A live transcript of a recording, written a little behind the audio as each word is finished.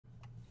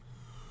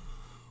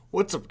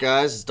What's up,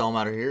 guys? It's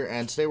Matter here,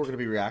 and today we're going to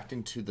be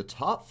reacting to the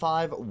top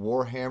 5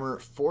 Warhammer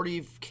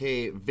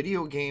 40K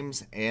video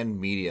games and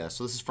media.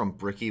 So this is from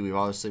Bricky. We've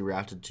obviously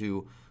reacted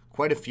to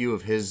quite a few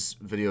of his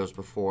videos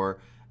before,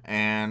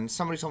 and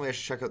somebody told me I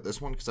should check out this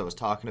one because I was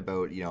talking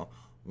about,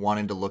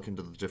 wanting to look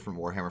into the different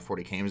Warhammer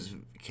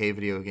 40K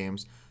video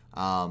games.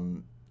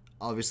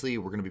 Obviously,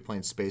 we're going to be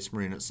playing Space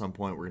Marine at some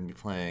point. We're going to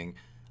be playing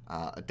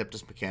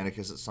Adeptus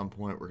Mechanicus at some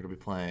point. We're going to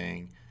be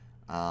playing...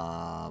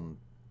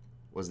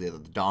 was the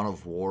Dawn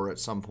of War at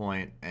some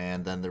point,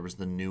 and then there was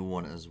the new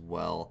one as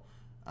well.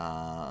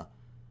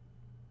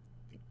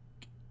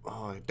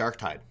 Dark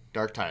Tide.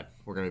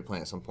 We're going to be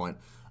playing at some point.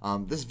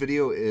 This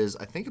video is,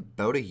 I think,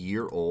 about a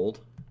year old,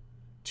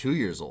 2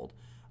 years old.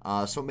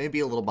 So it may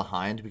be a little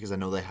behind because I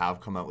know they have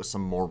come out with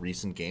some more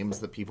recent games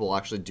that people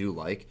actually do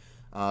like.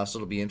 So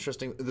it'll be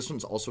interesting. This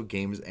one's also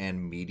games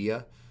and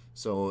media,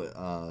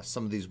 so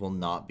some of these will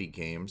not be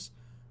games.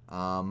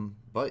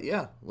 But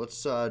yeah,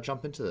 let's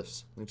jump into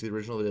this. Link to the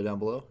original video down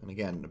below. And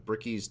again,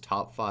 Bricky's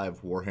top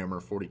 5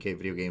 Warhammer 40K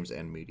video games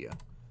and media.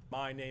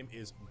 My name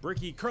is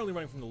Bricky, currently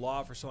running from the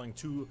law for selling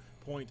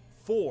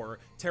 2.4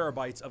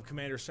 terabytes of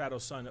Commander Shadow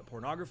Sun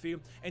pornography.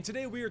 And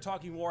today we are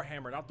talking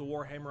Warhammer, not the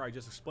Warhammer I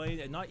just explained,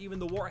 and not even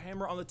the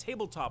Warhammer on the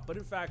tabletop, but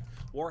in fact,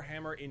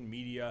 Warhammer in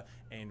media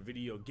and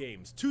video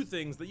games. Two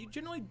things that you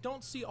generally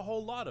don't see a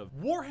whole lot of.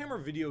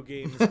 Warhammer video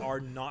games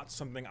are not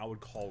something I would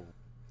call...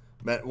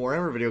 But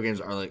Warhammer video games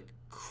are like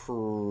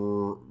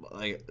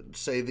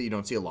say that you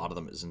don't see a lot of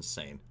them is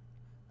insane.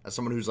 As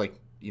someone who's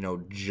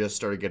just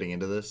started getting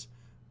into this,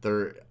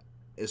 there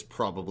is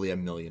probably a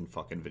million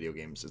fucking video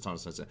games. It's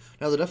honestly insane.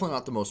 Now, they're definitely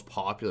not the most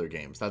popular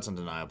games. That's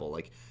undeniable.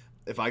 Like,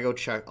 if I go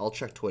check, I'll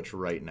check Twitch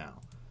right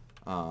now.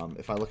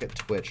 If I look at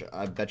Twitch,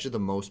 I bet you the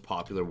most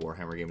popular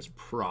Warhammer games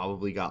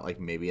probably got like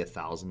maybe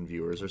 1,000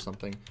 viewers or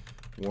something.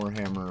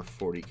 Warhammer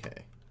 40K.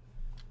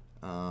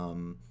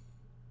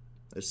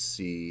 Let's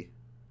see.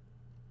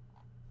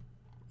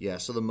 Yeah,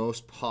 so the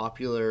most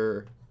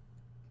popular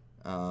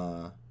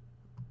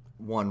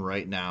one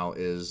right now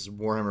is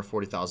Warhammer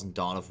 40,000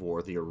 Dawn of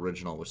War, the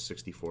original, with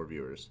 64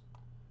 viewers.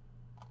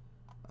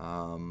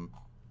 What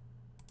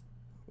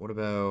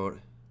about...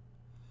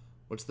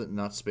 What's the...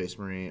 Not Space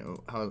Marine.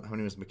 Oh, how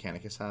many does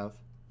Mechanicus have?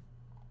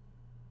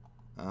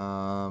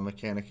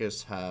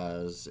 Mechanicus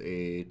has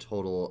a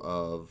total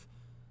of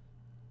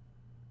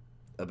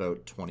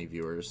about 20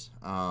 viewers.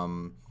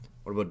 What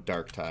about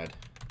Dark Tide?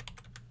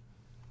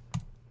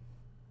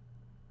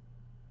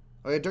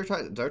 Oh yeah, Dark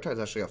Tide's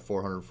actually got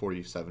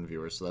 447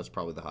 viewers, so that's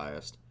probably the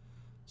highest.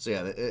 So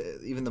yeah,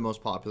 even the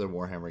most popular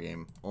Warhammer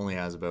game only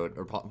has about,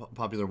 or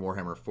popular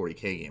Warhammer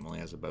 40K game only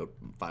has about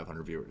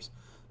 500 viewers.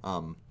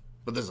 But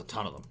there's a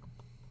ton of them.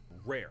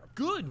 Rare.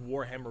 Good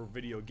Warhammer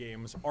video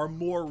games are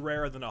more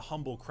rare than a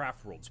humble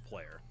Craft Worlds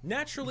player.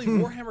 Naturally,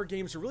 Warhammer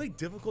games are really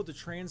difficult to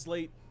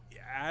translate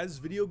as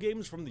video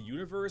games from the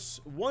universe.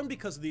 One,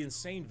 because of the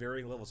insane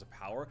varying levels of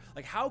power.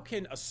 Like, how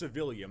can a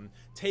civilian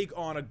take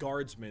on a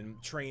guardsman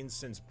trained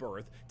since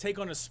birth, take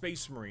on a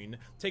space marine,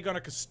 take on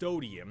a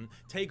custodian,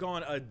 take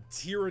on a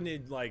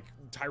tyrannid like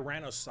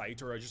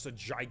tyrannocyte, or just a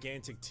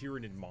gigantic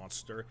tyrannid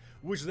monster,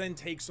 which then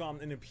takes on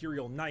an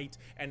imperial knight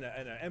and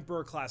an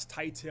emperor class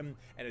titan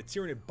and a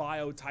tyrannid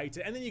bio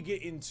titan, and then you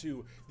get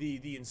into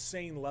the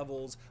insane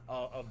levels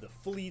of the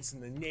fleets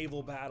and the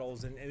naval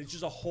battles, and it's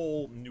just a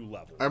whole new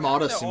level.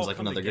 Armada seems like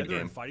another good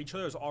game. And fight each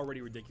other is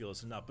already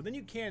ridiculous enough, but then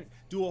you can't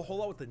do a whole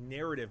lot with the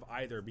narrative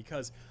either,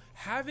 because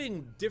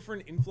having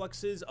different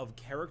influxes of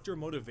character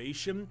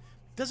motivation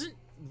doesn't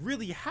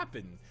really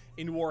happen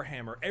in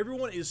Warhammer.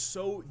 Everyone is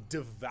so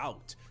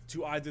devout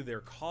to either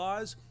their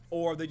cause,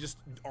 or they just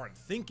aren't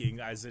thinking,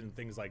 as in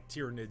things like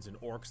Tyranids and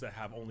Orcs that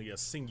have only a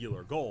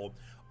singular goal.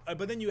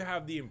 But then you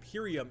have the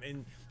Imperium,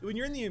 and when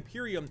you're in the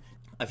Imperium,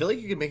 I feel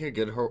like you could make a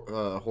good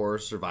horror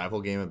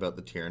survival game about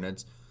the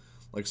Tyranids.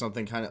 Like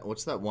something kind of,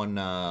 what's that one,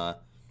 I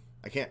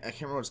can't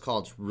remember what it's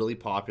called. It's really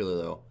popular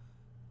though.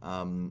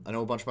 I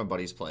know a bunch of my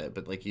buddies play it,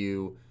 but like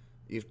you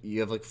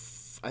have like,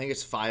 I think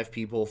it's 5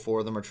 people, 4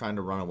 of them are trying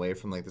to run away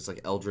from like this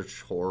like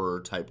eldritch horror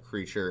type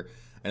creature,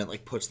 and it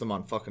like puts them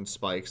on fucking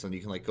spikes, and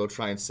you can like go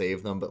try and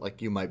save them, but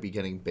like you might be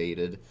getting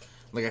baited.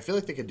 Like, I feel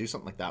like they could do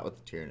something like that with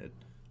the Tyranid.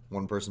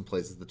 One person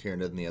plays as the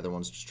Tyranid and the other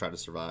ones just try to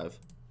survive.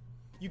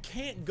 You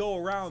can't go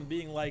around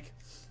being like,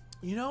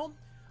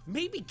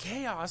 maybe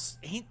chaos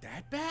ain't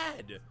that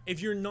bad.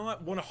 If you're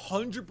not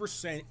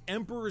 100%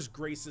 Emperor's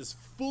Graces,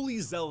 fully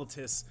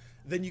zealotous,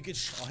 then you get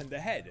shot in the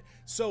head.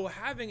 So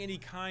having any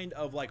kind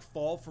of like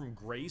fall from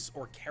grace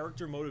or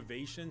character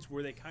motivations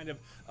where they kind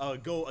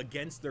of go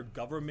against their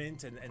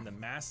government and the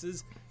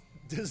masses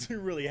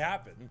doesn't really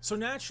happen. So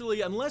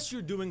naturally, unless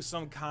you're doing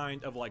some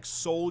kind of like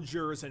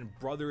soldiers and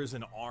brothers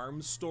in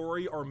arms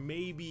story, or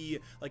maybe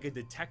like a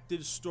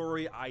detective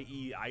story,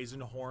 i.e.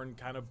 Eisenhorn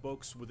kind of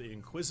books with the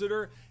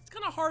Inquisitor, it's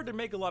kind of hard to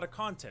make a lot of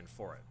content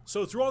for it.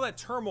 So through all that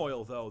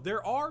turmoil though,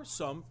 there are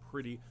some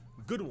pretty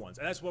good ones.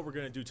 And that's what we're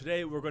going to do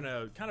today. We're going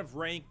to kind of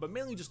rank, but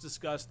mainly just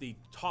discuss the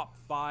top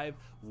 5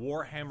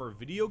 Warhammer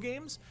video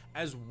games,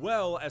 as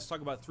well as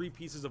talk about 3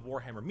 pieces of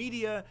Warhammer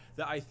media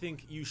that I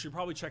think you should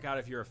probably check out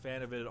if you're a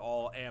fan of it at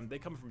all, and they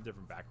come from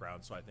different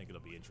backgrounds, so I think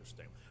it'll be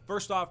interesting.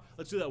 First off,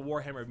 let's do that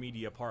Warhammer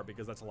media part,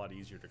 because that's a lot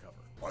easier to cover.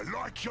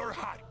 I like your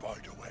hat, by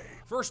the way.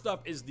 First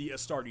up is the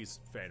Astartes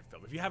fan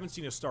film. If you haven't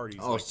seen Astartes,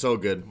 Oh, so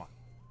good. come on.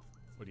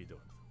 What are you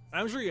doing?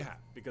 I'm sure you have,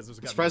 because there's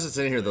a guy. I'm surprised it's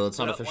in here, though. It's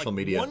not official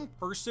media. One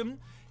person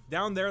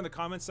down there in the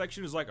comment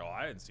section is like, oh,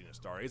 I hadn't seen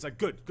Astartes. It's like,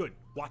 good,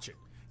 watch it.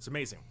 It's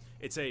amazing.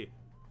 It's a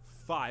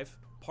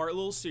 5-part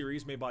little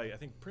series made by, I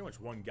think, pretty much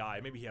one guy.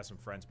 Maybe he has some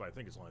friends, but I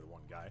think it's only the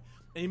one guy.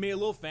 And he made a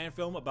little fan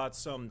film about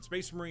some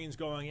Space Marines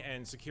going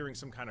and securing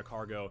some kind of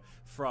cargo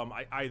from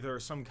either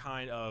some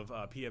kind of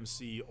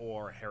PMC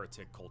or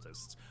heretic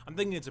cultists. I'm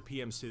thinking it's a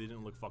PMC. They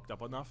didn't look fucked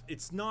up enough.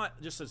 It's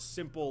not just a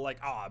simple, like,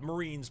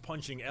 Marines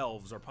punching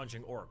elves or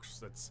punching orcs.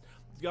 That's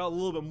got a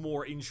little bit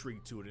more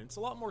intrigue to it, and it's a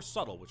lot more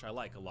subtle, which I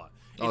like a lot.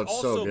 Oh,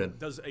 it's so good. It also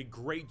does a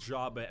great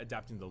job at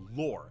adapting the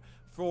lore.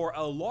 For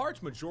a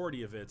large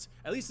majority of it,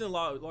 at least in a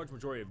large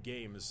majority of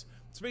games,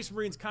 Space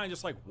Marines kind of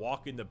just like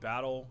walk into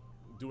battle,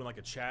 doing like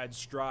a Chad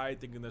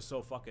stride, thinking they're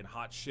so fucking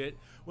hot shit.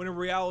 When in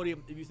reality,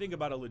 if you think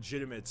about a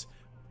legitimate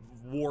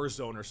war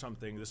zone or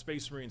something, the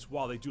Space Marines,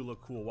 while they do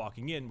look cool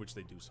walking in, which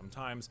they do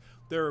sometimes,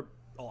 they're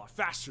a lot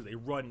faster. They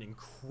run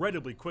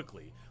incredibly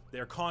quickly.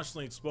 They're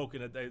constantly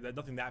spoken that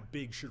nothing that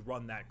big should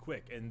run that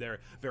quick, and they're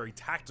very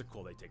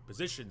tactical. They take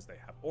positions, they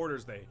have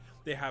orders,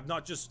 they have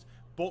not just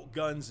bolt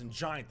guns and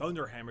giant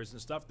thunder hammers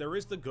and stuff. There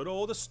is the good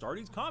old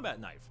Astartes combat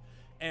knife.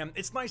 And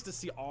it's nice to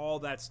see all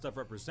that stuff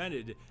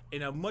represented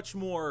in a much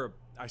more,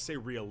 I say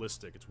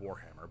realistic, it's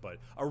Warhammer, but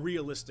a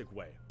realistic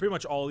way. Pretty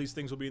much all these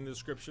things will be in the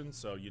description,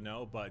 so you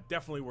know, but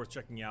definitely worth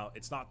checking out.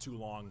 It's not too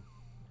long.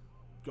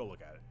 Go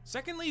look at it.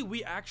 Secondly,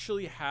 we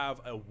actually have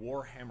a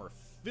Warhammer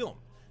film.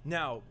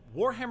 Now,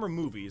 Warhammer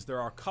movies, there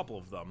are a couple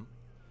of them,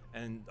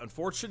 and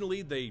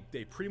unfortunately, they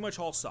pretty much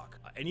all suck.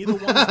 Any of the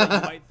ones that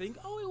you might think,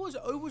 oh,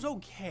 it was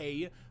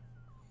okay,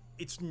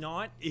 it's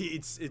not.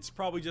 It's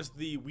probably just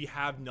we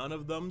have none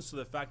of them, so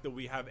the fact that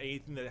we have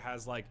anything that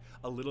has like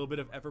a little bit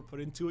of effort put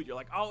into it, you're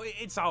like, oh,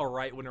 it's all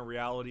right, when in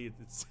reality,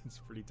 it's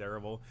pretty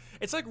terrible.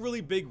 It's like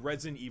really big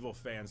Resident Evil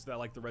fans that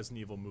like the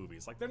Resident Evil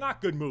movies. Like, they're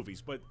not good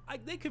movies, but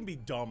they can be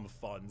dumb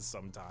fun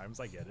sometimes.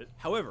 I get it.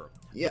 However,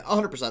 yeah,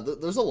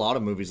 100%. There's a lot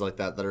of movies like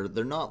that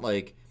they're not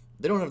like,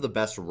 they don't have the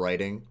best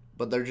writing,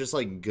 but they're just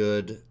like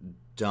good,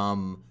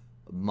 dumb,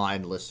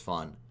 mindless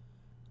fun.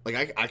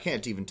 Like, I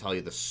can't even tell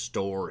you the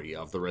story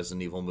of the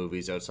Resident Evil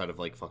movies outside of,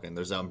 like, fucking,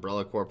 there's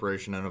Umbrella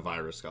Corporation and a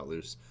virus got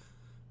loose.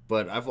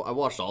 But I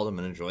watched all of them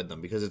and enjoyed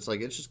them because it's,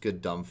 like, it's just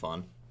good, dumb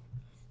fun.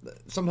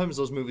 Sometimes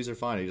those movies are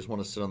fine. You just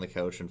want to sit on the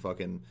couch and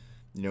fucking,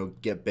 you know,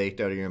 get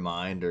baked out of your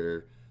mind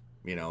or,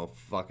 you know,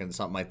 fucking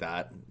something like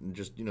that. And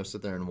just, you know,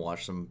 sit there and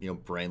watch some, you know,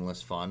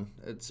 brainless fun.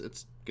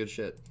 It's good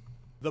shit.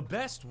 the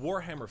best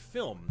Warhammer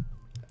film...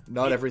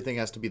 Not everything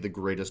has to be the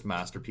greatest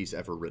masterpiece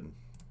ever written.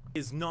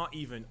 ...is not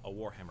even a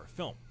Warhammer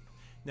film.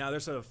 Now,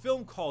 there's a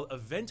film called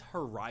Event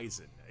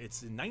Horizon.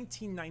 It's in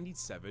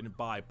 1997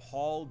 by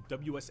Paul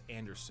W.S.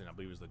 Anderson, I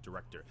believe was the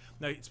director.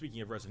 Now,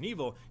 speaking of Resident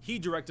Evil, he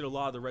directed a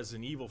lot of the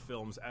Resident Evil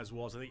films, as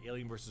well as, I think,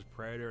 Alien vs.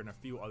 Predator and a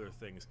few other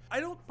things. I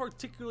don't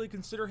particularly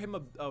consider him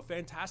a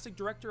fantastic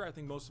director. I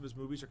think most of his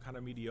movies are kind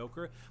of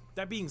mediocre.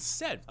 That being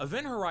said,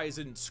 Event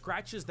Horizon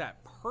scratches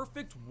that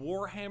perfect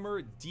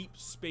Warhammer deep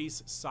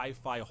space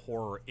sci-fi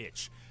horror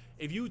itch.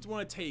 If you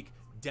want to take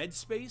Dead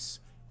Space,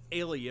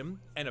 Alien,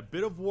 and a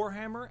bit of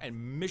Warhammer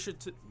and mash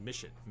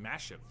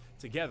it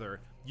together,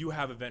 you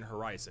have Event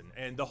Horizon.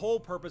 And the whole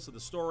purpose of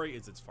the story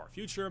is it's far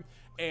future,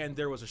 and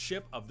there was a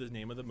ship of the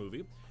name of the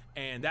movie,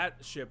 and that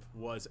ship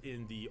was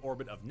in the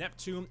orbit of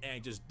Neptune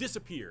and just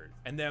disappeared.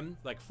 And then,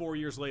 like 4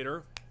 years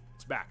later,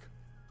 it's back.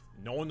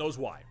 No one knows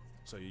why.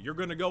 So you're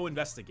gonna go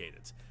investigate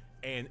it.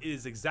 And it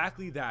is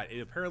exactly that.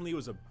 It apparently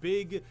was a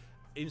big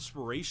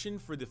inspiration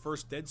for the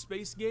first Dead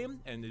Space game,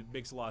 and it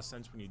makes a lot of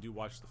sense when you do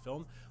watch the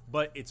film,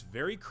 but it's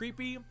very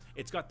creepy.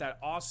 It's got that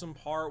awesome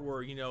part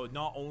where, you know,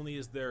 not only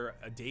is there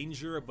a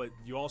danger, but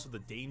you also the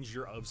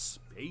danger of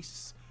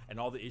space and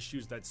all the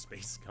issues that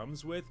space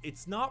comes with.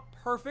 It's not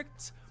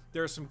perfect.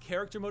 There are some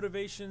character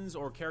motivations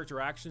or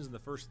character actions in the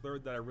first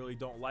third that I really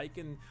don't like,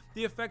 and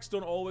the effects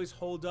don't always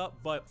hold up,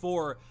 but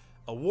for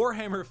a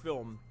Warhammer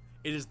film,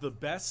 it is the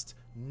best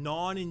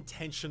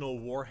non-intentional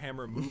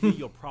Warhammer movie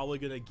you're probably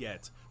gonna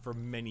get for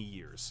many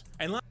years.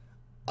 And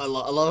I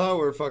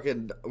love how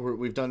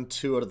we've done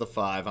 2 out of the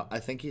 5. I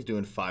think he's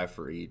doing 5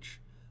 for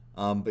each.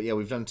 But yeah,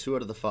 we've done 2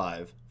 out of the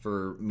 5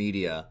 for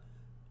media,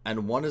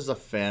 and 1 is a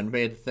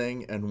fan-made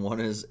thing, and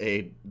 1 is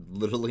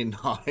literally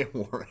not a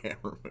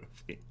Warhammer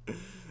movie.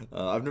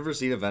 I've never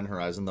seen Event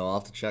Horizon though.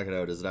 I'll have to check it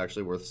out. Is it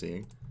actually worth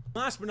seeing?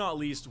 last but not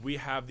least, we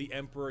have the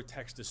Emperor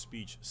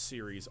text-to-speech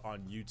series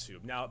on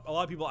YouTube. Now, a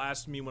lot of people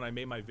asked me when I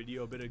made my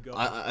video a bit ago.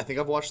 I think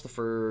I've watched the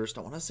first,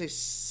 I want to say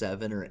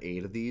 7 or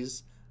 8 of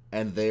these,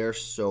 and they are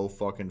so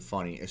fucking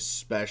funny,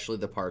 especially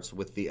the parts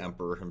with the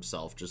Emperor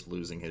himself just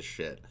losing his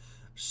shit.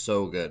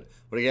 so good.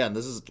 But again,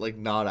 this is like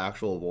not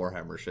actual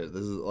Warhammer shit.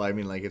 This is, I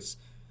mean, like it's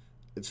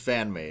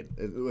fan made.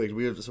 Like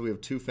we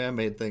have two fan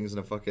made things and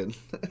a fucking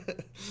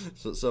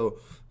so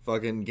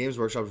fucking Games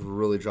Workshop's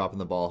really dropping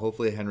the ball.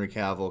 Hopefully Henry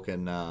Cavill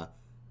can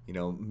you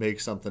know, make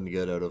something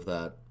good out of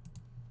that.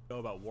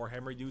 About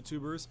Warhammer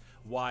YouTubers,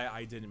 why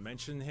I didn't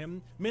mention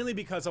him, mainly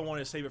because I wanted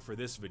to save it for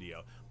this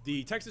video.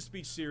 The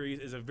text-to-speech series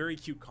is a very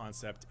cute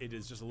concept. It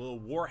is just a little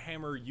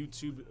Warhammer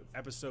YouTube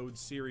episode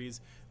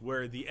series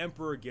where the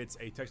Emperor gets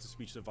a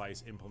text-to-speech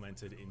device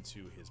implemented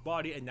into his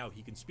body, and now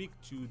he can speak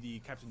to the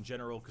Captain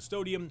General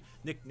Custodian,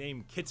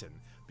 nicknamed Kitten,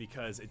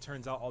 because it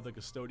turns out all the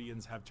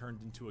custodians have turned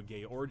into a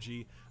gay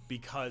orgy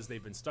because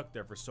they've been stuck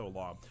there for so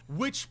long,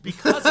 which,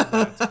 because of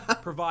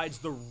that, provides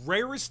the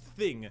rarest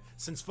thing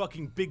since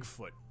fucking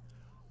Bigfoot.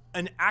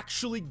 An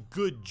actually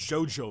good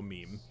JoJo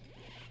meme.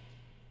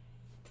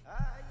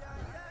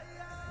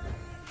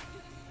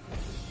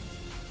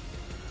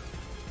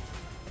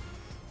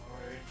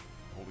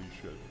 Holy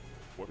shit.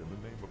 What in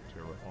the name of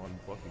terror on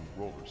fucking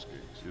roller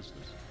skates is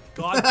this?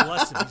 God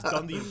bless him, he's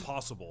done the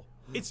impossible.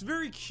 It's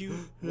very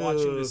cute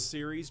watching this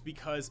series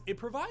because it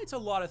provides a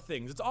lot of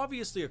things. It's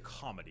obviously a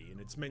comedy, and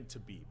it's meant to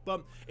be,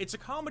 but it's a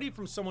comedy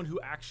from someone who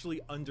actually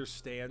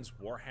understands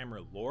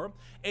Warhammer lore,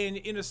 and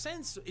in a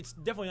sense, it's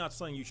definitely not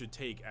something you should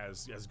take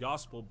as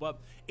gospel, but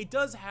it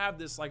does have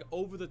this like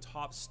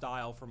over-the-top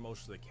style for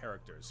most of the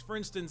characters. For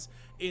instance,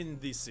 in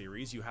the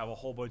series, you have a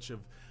whole bunch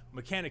of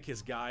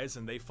Mechanicus guys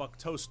and they fuck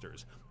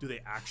toasters. Do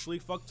they actually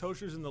fuck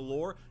toasters in the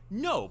lore?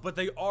 No, but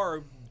they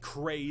are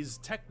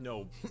crazed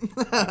techno.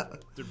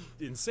 They're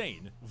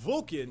insane.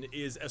 Vulcan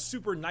is a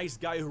super nice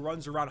guy who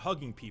runs around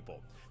hugging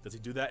people. Does he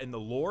do that in the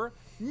lore?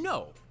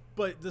 No.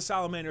 But the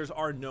Salamanders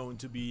are known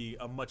to be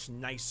a much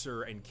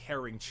nicer and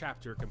caring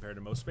chapter compared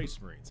to most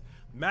Space Marines.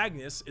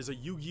 Magnus is a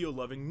Yu-Gi-Oh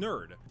loving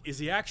nerd. Is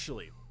he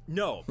actually?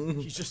 No,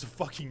 he's just a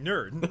fucking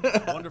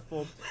nerd.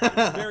 Wonderful,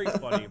 it's very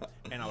funny,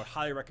 and I would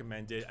highly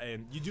recommend it.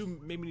 And you do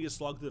maybe need to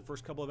slog through the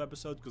first couple of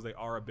episodes because they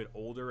are a bit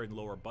older and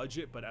lower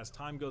budget, but as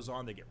time goes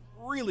on, they get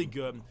really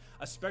good,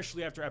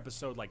 especially after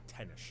episode like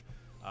 10-ish.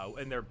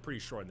 And they're pretty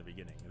short in the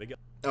beginning.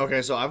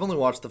 Okay, so I've only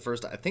watched the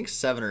first, I think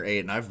 7 or 8,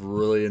 and I've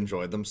really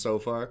enjoyed them so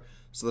far.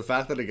 So the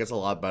fact that it gets a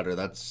lot better,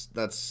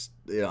 that's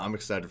yeah, I'm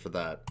excited for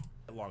that.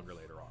 Longer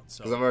later on,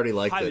 so because I've already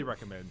liked it. Highly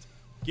recommend.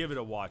 Give it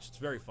a watch. It's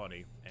very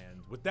funny. And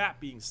with that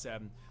being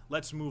said,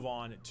 let's move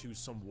on to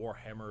some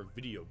Warhammer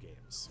video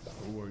games.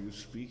 Who are you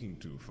speaking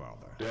to,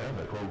 Father? Damn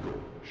it, Rogo.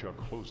 Shove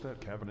close that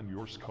cavern in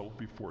your skull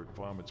before it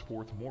vomits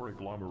forth more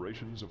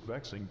agglomerations of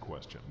vexing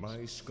questions.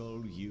 My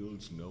skull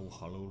yields no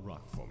hollow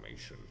rock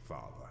formation,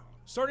 Father.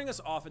 Starting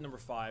us off at number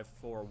 5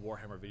 for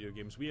Warhammer video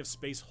games, we have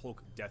Space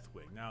Hulk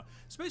Deathwing. Now,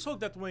 Space Hulk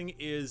Deathwing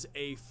is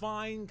a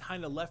fine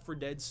kind of Left 4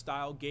 Dead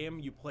style game.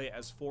 You play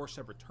as 4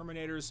 separate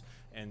Terminators,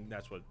 and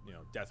that's what, you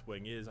know,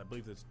 Deathwing is. I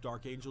believe it's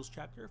Dark Angels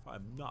chapter, if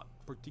I'm not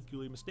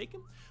particularly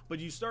mistaken. But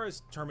you start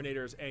as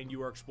Terminators, and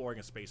you are exploring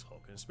a Space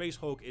Hulk. And Space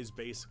Hulk is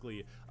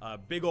basically a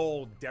big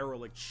old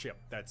derelict ship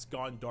that's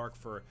gone dark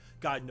for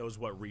God knows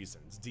what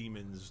reasons.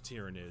 Demons,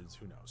 Tyranids,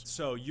 who knows.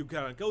 So you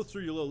kind of go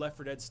through your little Left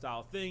 4 Dead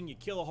style thing, you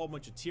kill a whole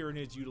bunch of Tyranids,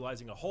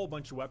 utilizing a whole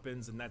bunch of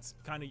weapons, and that's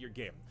kind of your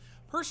game.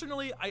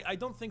 Personally, I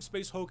don't think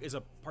Space Hulk is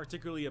a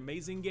particularly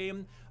amazing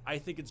game. I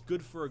think it's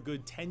good for a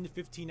good 10 to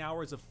 15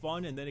 hours of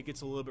fun, and then it gets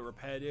a little bit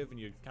repetitive and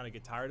you kind of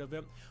get tired of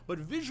it. But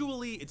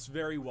visually, it's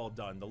very well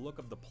done. The look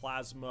of the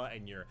plasma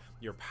and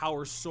your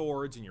power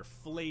swords and your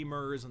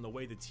flamers and the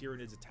way the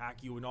Tyranids attack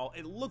you and all,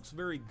 it looks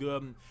very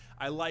good.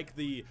 I like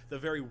the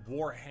very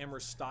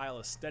Warhammer style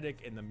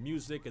aesthetic and the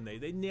music, and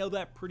they nail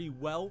that pretty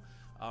well.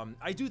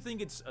 I do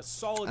think it's a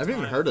solid. I haven't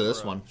even heard of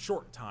this one.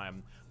 Short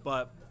time,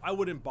 but I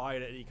wouldn't buy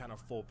it at any kind of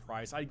full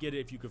price. I'd get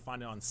it if you could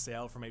find it on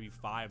sale for maybe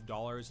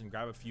 $5 and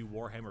grab a few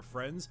Warhammer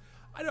friends.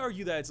 I'd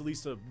argue that it's at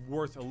least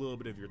worth a little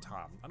bit of your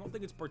time. I don't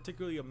think it's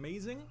particularly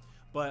amazing,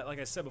 but like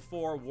I said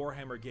before,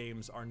 Warhammer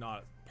games are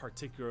not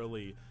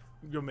particularly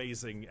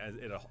amazing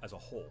as a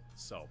whole.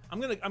 So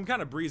I'm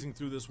kind of breezing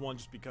through this one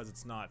just because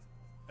it's not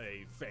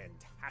a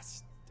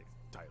fantastic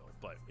title,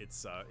 but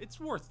it's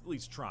worth at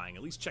least trying,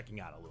 at least checking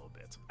out a little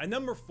bit. At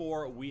number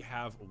 4, we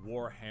have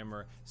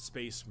Warhammer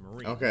Space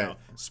Marine. Okay. Now,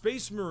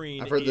 Space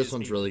Marine I've heard this is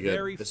one's a really good.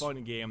 very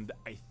fun game that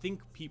I think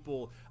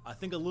people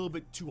think a little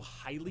bit too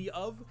highly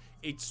of.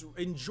 It's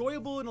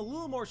enjoyable and a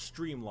little more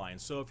streamlined.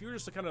 So if you're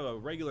just a kind of a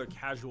regular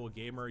casual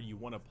gamer, you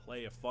want to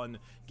play a fun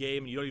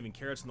game and you don't even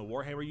care it's in the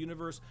Warhammer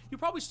universe, you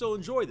probably still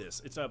enjoy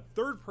this. It's a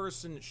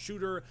third-person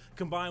shooter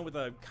combined with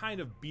a kind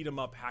of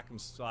beat-em-up hack and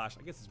slash,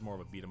 I guess it's more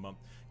of a beat-em-up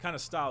kind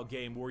of style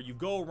game where you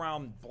go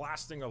around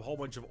blasting a whole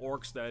bunch of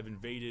orcs that have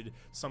invaded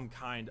some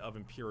kind of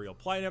Imperial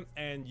planet,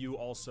 and you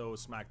also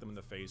smack them in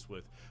the face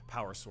with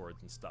power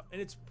swords and stuff. And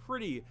it's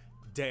pretty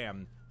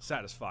damn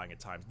satisfying at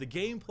times. The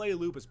gameplay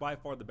loop is by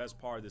far the best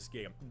part of this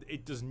game.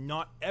 It does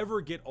not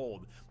ever get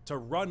old to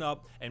run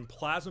up and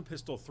plasma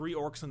pistol 3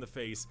 orcs in the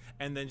face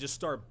and then just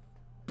start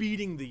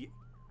beating the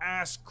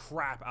ass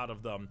crap out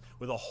of them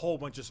with a whole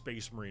bunch of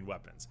Space Marine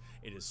weapons.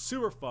 It is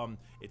super fun,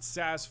 it's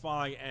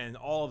satisfying, and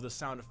all of the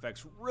sound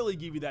effects really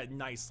give you that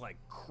nice, like,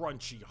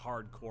 crunchy,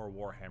 hardcore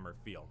Warhammer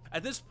feel.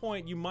 At this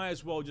point, you might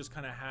as well just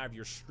kind of have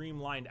your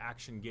streamlined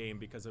action game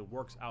because it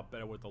works out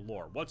better with the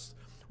lore.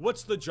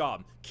 What's the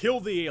job? Kill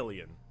the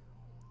alien.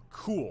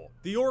 Cool.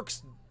 The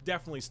orcs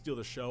definitely steal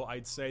the show,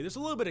 I'd say. There's a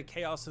little bit of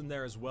chaos in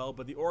there as well,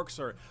 but the orcs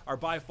are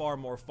by far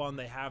more fun.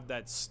 They have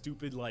that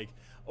stupid, like,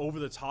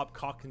 over-the-top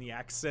Cockney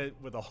accent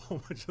with a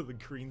whole bunch of the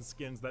green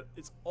skins that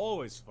it's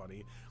always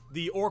funny.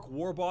 The orc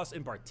war boss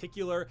in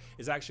particular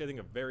is actually, I think,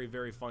 a very,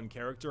 very fun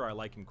character. I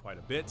like him quite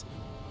a bit.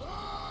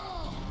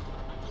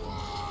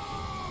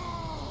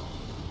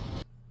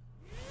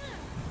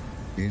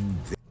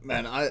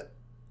 Man,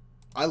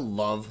 I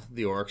love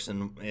the orcs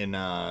in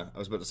I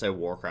was about to say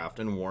Warcraft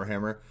and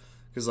Warhammer,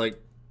 because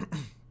like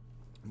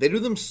they do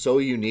them so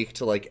unique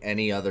to like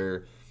any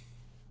other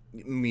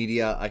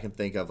media I can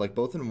think of, like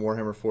both in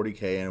Warhammer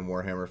 40K and in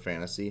Warhammer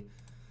Fantasy.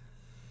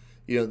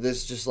 You know,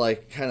 this just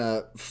like kind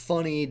of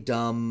funny,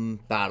 dumb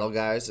battle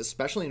guys,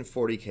 especially in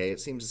 40K. It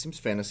seems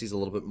Fantasy's a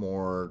little bit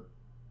more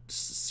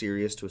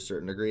serious to a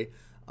certain degree.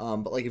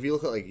 But like if you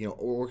look at like, you know,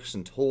 orcs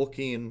and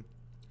Tolkien,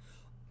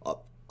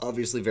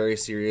 obviously very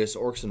serious.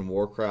 Orcs and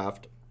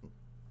Warcraft,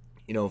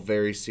 you know,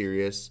 very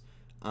serious.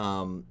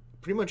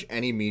 Pretty much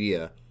any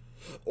media,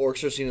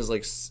 orcs are seen as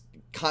like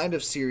kind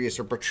of serious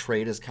or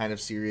portrayed as kind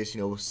of serious,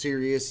 you know,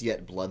 serious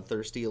yet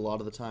bloodthirsty a lot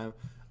of the time.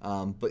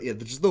 But yeah,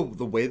 just the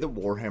way that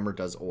Warhammer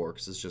does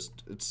orcs is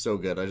just, it's so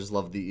good. I just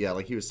love the, yeah,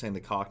 like he was saying, the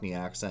Cockney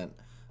accent.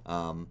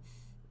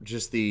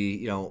 Just the,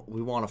 you know,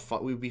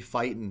 we'd be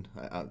fighting.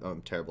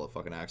 I'm terrible at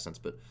fucking accents,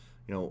 but,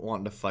 you know,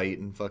 wanting to fight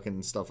and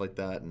fucking stuff like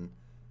that. And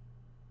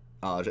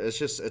it's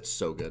just, it's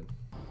so good.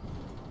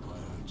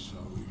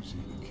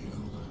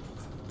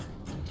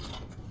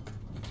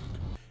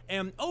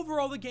 And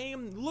overall, the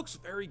game looks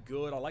very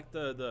good. I like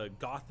the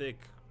gothic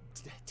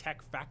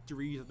tech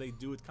factories that they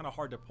do. It's kind of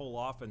hard to pull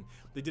off, and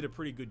they did a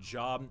pretty good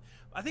job.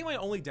 I think my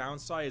only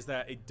downside is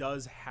that it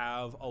does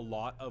have a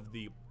lot of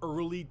the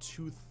early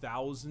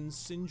 2000s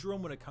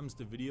syndrome when it comes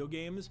to video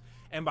games.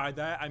 And by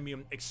that, I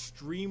mean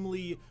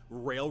extremely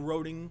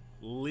railroading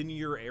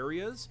linear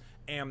areas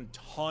and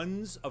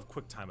tons of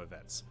QuickTime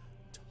events.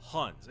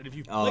 Tons. And if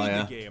you've played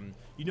the game,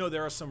 you know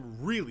there are some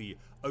really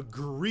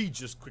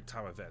egregious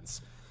QuickTime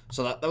events.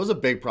 So that was a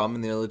big problem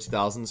in the early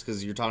 2000s,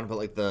 because you're talking about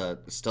like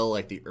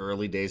the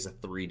early days of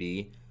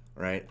 3D,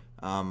 right?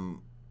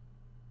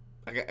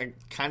 I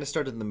kind of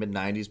started in the mid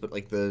 90s, but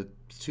like the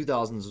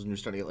 2000s was when you're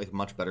starting to get like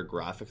much better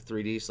graphic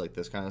 3D, so like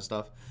this kind of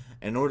stuff.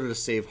 And in order to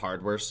save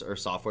hardware or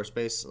software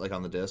space, like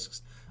on the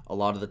discs, a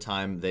lot of the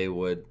time they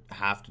would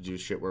have to do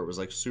shit where it was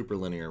like super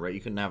linear, right?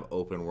 You couldn't have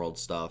open world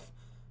stuff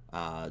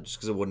just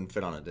because it wouldn't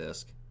fit on a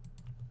disc.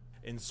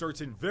 In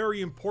certain very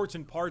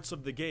important parts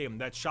of the game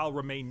that shall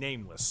remain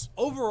nameless.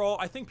 Overall,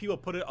 I think people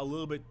put it a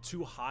little bit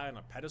too high on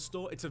a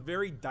pedestal. It's a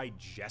very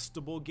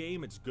digestible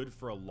game. It's good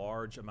for a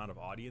large amount of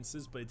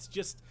audiences, but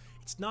it's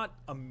not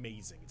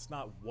amazing. It's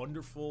not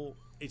wonderful.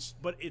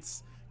 But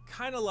it's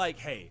kind of like,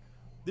 hey,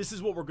 this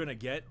is what we're gonna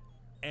get,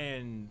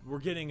 and we're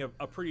getting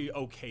a pretty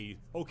okay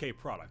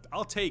product.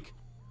 I'll take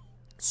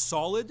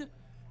solid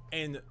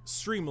and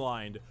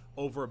streamlined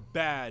over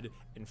bad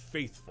and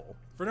faithful.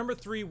 For number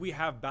 3, we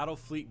have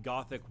Battlefleet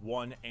Gothic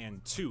 1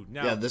 and 2.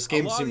 Now, yeah, this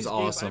game seems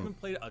awesome. I haven't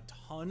played a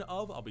ton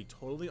of, I'll be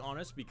totally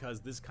honest, because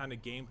this kind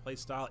of gameplay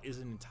style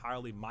isn't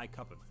entirely my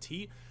cup of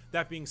tea.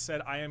 That being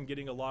said, I am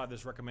getting a lot of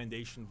this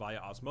recommendation via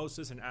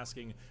osmosis and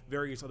asking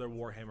various other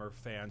Warhammer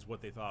fans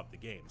what they thought of the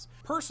games.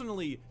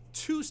 Personally,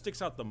 2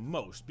 sticks out the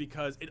most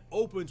because it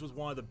opens with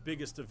one of the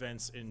biggest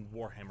events in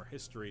Warhammer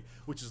history,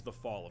 which is the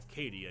Fall of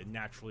Cadia. And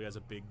naturally, as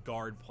a big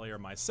Guard player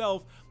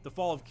myself, the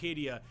Fall of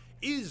Cadia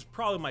is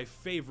probably my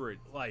favorite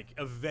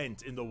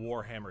event in the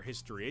Warhammer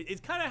history.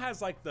 It kind of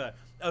has like the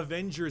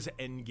Avengers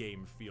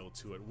Endgame feel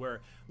to it,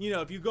 where, you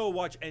know, if you go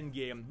watch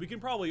Endgame, we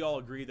can probably all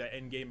agree that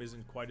Endgame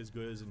isn't quite as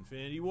good as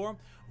Infinity War,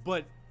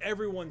 but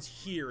everyone's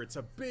here. It's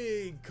a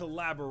big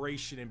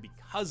collaboration, and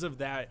because of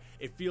that,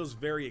 it feels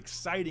very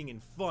exciting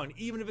and fun.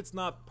 Even if it's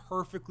not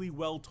perfectly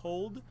well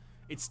told,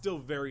 it's still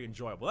very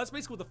enjoyable. That's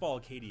basically what the Fall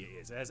of Cadia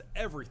is. It has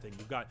everything.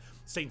 You've got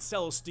St.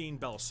 Celestine,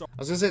 Belisarius. I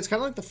was gonna say, it's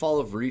kind of like the Fall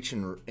of Reach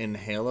in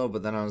Halo,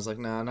 but then I was like,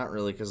 nah, not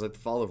really, because like the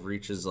Fall of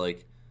Reach is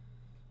like,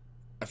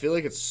 I feel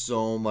like it's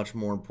so much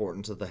more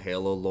important to the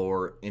Halo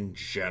lore in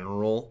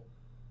general,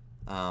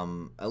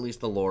 at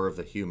least the lore of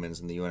the humans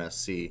in the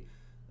UNSC,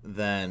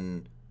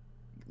 than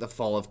the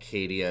Fall of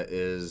Cadia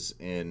is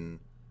in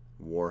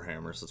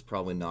Warhammer. So it's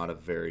probably not a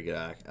very good,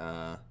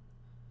 a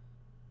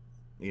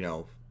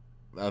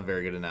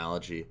very good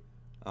analogy.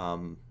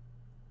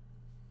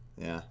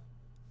 Yeah.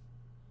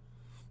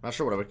 Not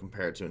sure what I would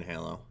compare it to in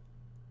Halo.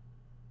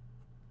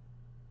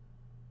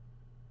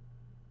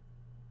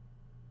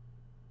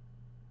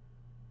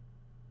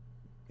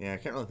 Yeah, I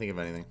can't really think of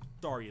anything.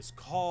 Darius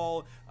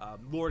Call,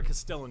 Lord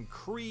Castellan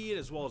Creed,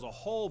 as well as a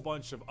whole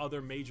bunch of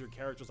other major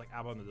characters like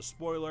Abaddon the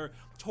Despoiler,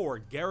 Tor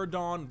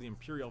Garadon, the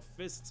Imperial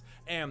Fists,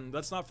 and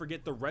let's not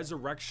forget the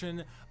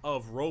resurrection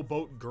of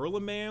Rowboat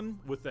Gurlaman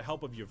with the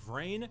help of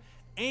Yvraine,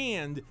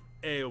 and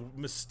a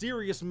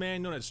mysterious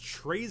man known as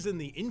Trazyn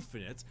the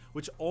Infinite,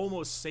 which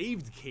almost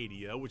saved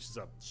Cadia, which is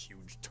a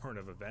huge turn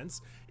of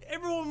events.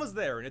 Everyone was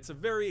there, and it's a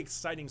very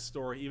exciting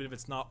story, even if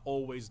it's not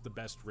always the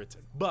best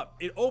written. But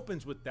it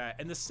opens with that,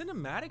 and the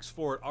cinematics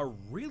for it are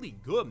really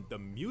good. The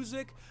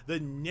music, the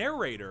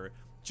narrator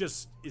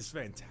just is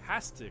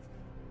fantastic.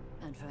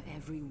 And for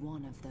every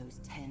one of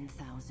those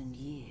 10,000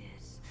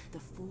 years, the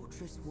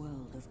fortress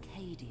world of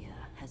Cadia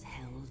has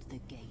held the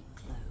gate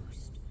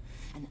closed.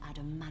 An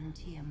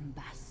adamantium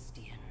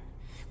bastion,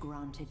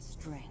 granted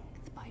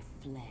strength by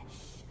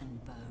flesh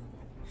and bone,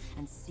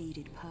 and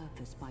seeded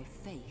purpose by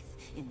faith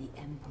in the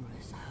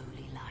Emperor's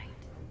holy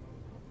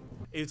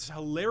light. It's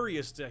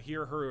hilarious to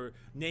hear her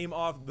name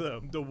off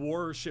the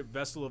warship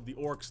vessel of the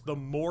orcs, the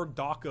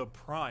Mordaka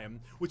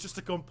Prime, with just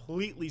a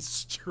completely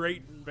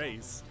straight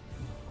face.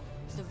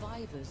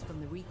 Survivors from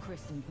the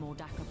rechristened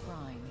Mordaka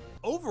Prime.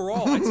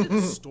 Overall, I'd say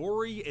the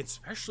story,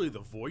 especially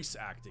the voice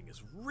acting,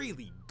 is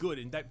really good.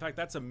 In fact,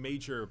 that's a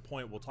major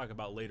point we'll talk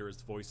about later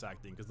is voice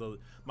acting, because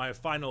my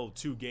final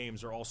 2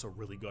 games are also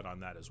really good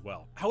on that as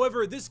well.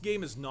 However, this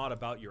game is not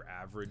about your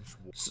average.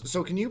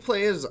 So can you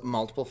play as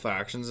multiple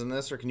factions in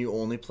this, or can you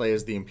only play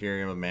as the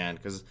Imperium of Man?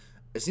 Because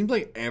it seems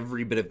like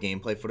every bit of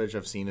gameplay footage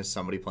I've seen is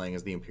somebody playing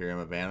as the Imperium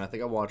of Man. I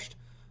think I watched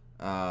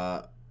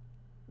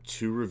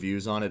 2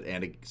 reviews on it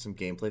and some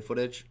gameplay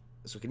footage.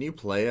 So can you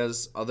play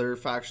as other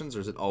factions, or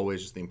is it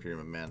always just the Imperium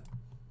of Man?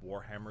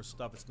 Warhammer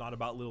stuff. It's not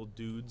about little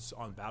dudes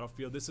on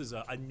battlefield. This is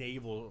a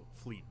naval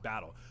fleet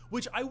battle,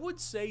 which I would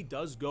say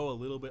does go a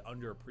little bit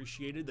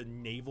underappreciated. The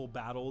naval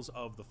battles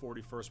of the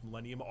 41st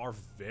millennium are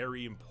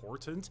very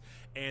important,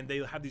 and they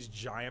have these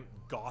giant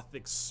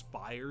gothic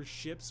spire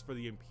ships for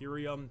the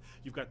Imperium.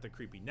 You've got the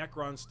creepy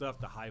Necron stuff,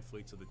 the high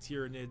fleets of the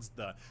Tyranids,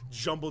 the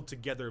jumbled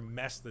together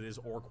mess that is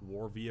orc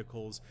war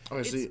vehicles.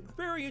 It's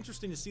very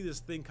interesting to see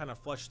this thing kind of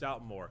fleshed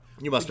out more.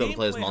 You must be able to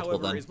play as multiple,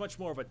 however, then. Is much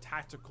more of a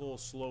tactical,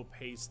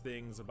 slow-paced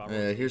things about.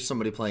 Here's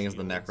somebody playing as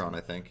the Necron, I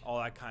think. All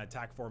that kind of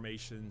attack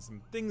formations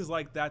and things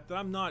like that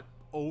I'm not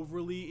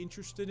overly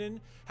interested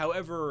in.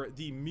 However,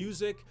 the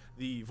music,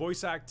 the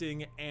voice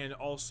acting, and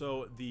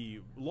also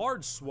the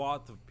large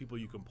swath of people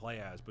you can play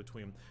as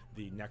between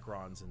the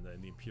Necrons and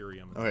the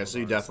Imperium. Okay, so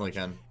you definitely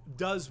can.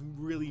 Does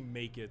really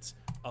make it.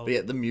 But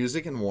yeah, the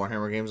music in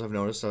Warhammer games, I've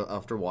noticed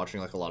after watching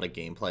like a lot of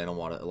gameplay and a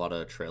lot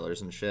of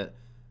trailers and shit,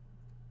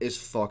 is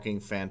fucking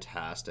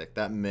fantastic.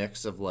 That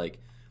mix of like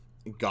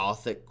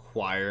gothic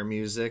choir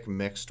music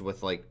mixed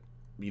with like,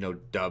 you know,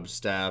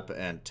 dubstep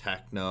and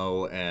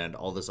techno and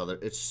all this other,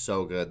 it's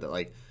so good that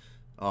like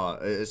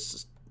it's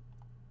just,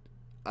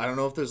 I don't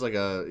know if there's like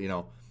a, you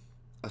know,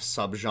 a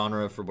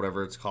subgenre for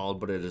whatever it's called,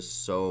 but it is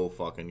so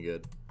fucking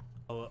good.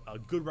 A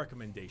good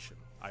recommendation,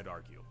 I'd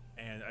argue.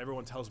 And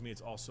everyone tells me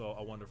it's also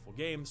a wonderful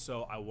game,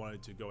 so I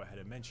wanted to go ahead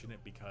and mention it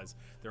because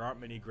there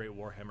aren't many great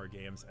Warhammer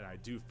games, and I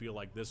do feel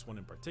like this one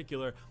in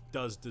particular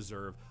does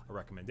deserve a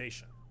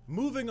recommendation.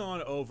 Moving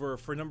on over,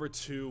 for number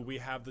 2, we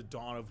have the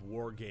Dawn of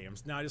War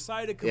games. Now, I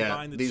decided to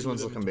combine the these two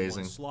ones of them look into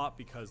amazing. one slot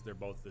because they're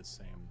both the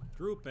same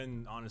group,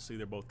 and honestly,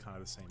 they're both kind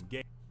of the same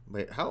game.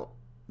 Wait, how?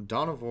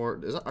 Dawn of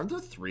War, aren't there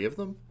 3 of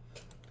them?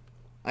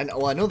 I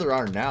know there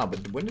are now,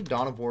 but when did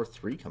Dawn of War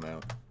 3 come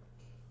out?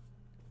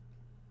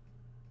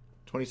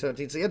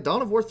 2017. So yeah,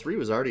 Dawn of War 3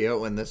 was already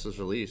out when this was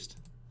released.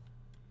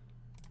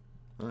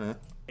 Alright.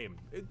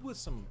 With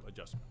some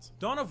adjustments.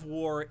 Dawn of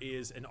War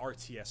is an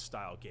RTS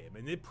style game,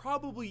 and it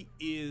probably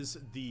is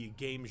the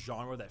game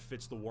genre that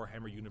fits the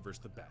Warhammer universe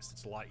the best.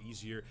 It's a lot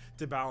easier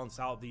to balance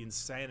out the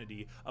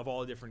insanity of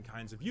all the different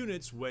kinds of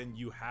units when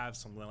you have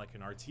something like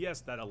an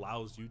RTS that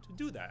allows you to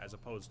do that, as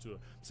opposed to,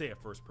 say, a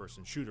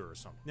first-person shooter or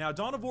something. Now,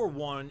 Dawn of War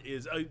 1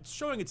 is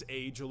showing its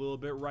age a little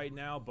bit right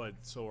now, but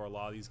so are a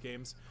lot of these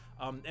games.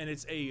 And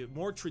it's a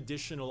more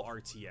traditional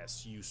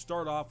RTS. You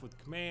start off with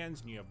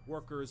commands, and you have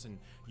workers, and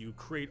you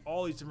create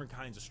all these different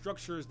kinds of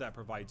structures that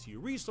provide to you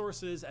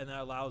resources, and that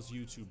allows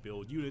you to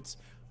build units,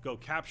 go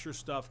capture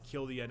stuff,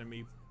 kill the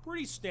enemy.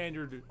 Pretty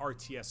standard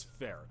RTS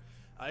fare.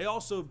 It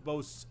also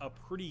boasts a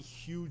pretty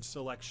huge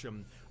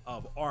selection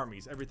of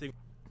armies. Everything.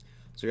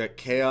 So you got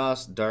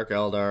Chaos, Dark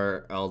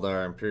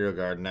Eldar, Imperial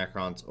Guard,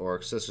 Necrons,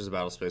 Orcs, Sisters of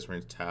Battle, Space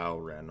Marines, Tau,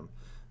 Random.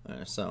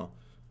 So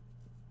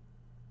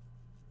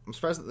I'm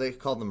surprised that they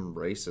called them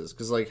races,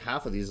 because like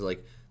half of these,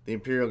 like the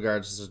Imperial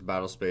Guard, Sisters of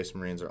Battle, Space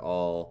Marines are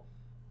all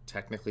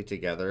technically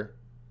together.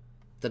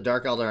 The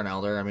Dark Eldar and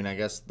Eldar, I mean, I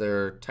guess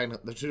they're 2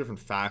 different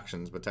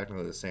factions, but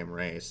technically the same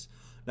race.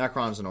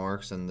 Necrons and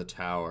Orcs and the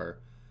Tau are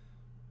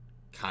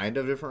kind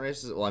of different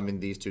races. Well, I mean,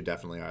 these 2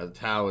 definitely are. The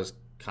Tau is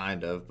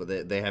kind of,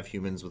 but they have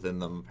humans within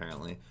them,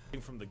 apparently.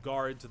 From the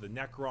Guard to the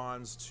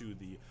Necrons to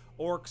the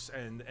Orcs,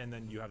 and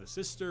then you have the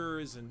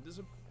Sisters, and there's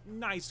a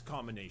nice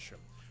combination.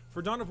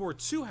 For Dawn of War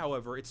 2,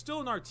 however, it's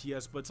still an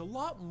RTS, but it's a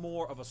lot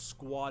more of a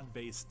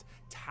squad-based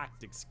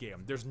tactics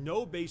game. There's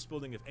no base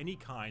building of any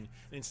kind,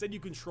 and instead you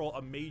control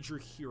a major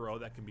hero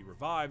that can be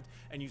revived,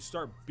 and you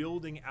start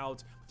building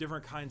out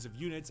different kinds of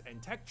units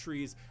and tech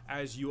trees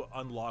as you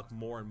unlock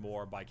more and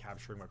more by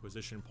capturing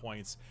requisition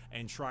points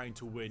and trying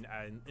to win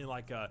in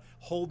like a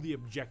hold the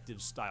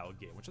objective style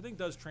game, which I think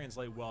does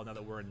translate well now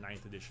that we're in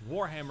 9th edition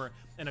Warhammer,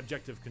 and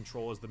objective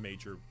control is the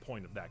major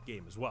point of that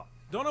game as well.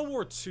 Dawn of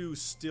War 2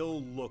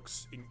 still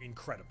looks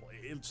incredible.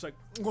 It's like,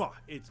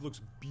 it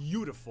looks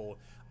beautiful.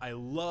 I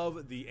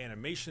love the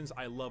animations.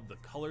 I love the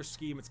color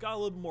scheme. It's got a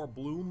little more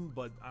bloom,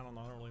 but I don't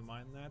know, I don't really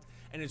mind that.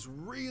 And it's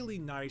really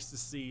nice to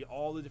see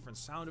all the different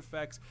sound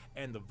effects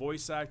and the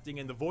voice acting.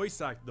 And the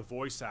voice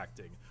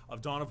acting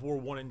of Dawn of War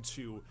 1 and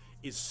 2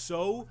 is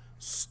so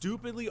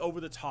stupidly over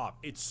the top.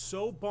 It's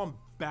so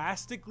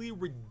bombastically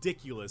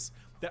ridiculous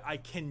that I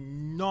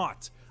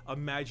cannot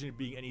imagine it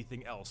being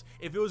anything else.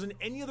 If it was in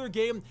any other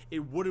game, it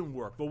wouldn't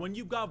work. But when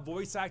you've got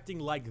voice acting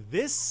like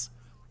this,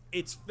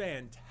 it's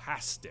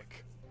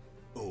fantastic.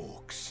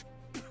 Orcs.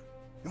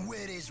 And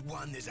where there's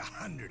one, there's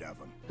 100 of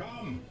them.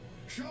 Come,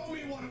 show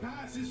me what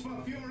passes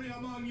for fury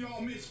among your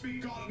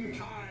misbegotten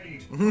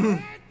kind.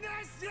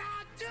 Witness your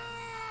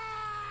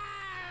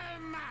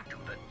doom! Do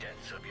the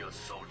deaths of your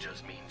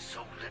soldiers mean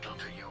so little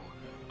to you?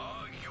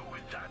 Are you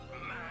that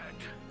mad?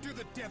 Do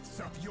the deaths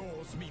of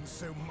yours mean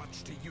so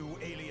much to you,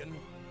 alien?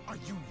 Are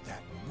you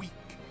that weak?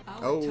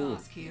 Our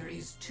task here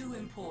is too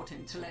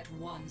important to let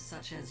one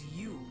such as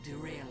you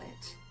derail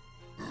it.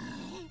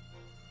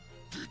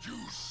 Did you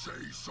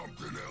say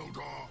something,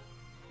 Eldar?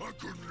 I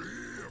couldn't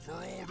hear for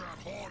all that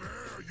hot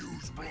air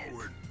you's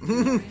blowing.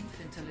 Your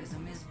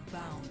infantilism is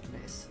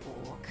boundless,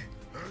 Orc.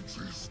 And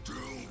she still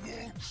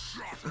won't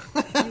shut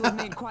it. You have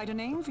made quite a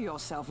name for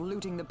yourself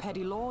looting the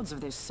petty lords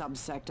of this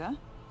subsector.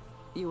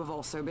 You have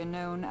also been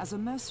known as a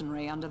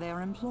mercenary under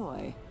their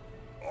employ.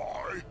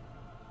 I?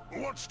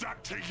 What's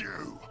that to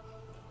you?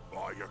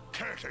 Why, you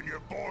Kett and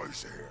your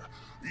boys here.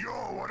 You're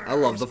one of I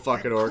love those the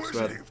fucking orcs,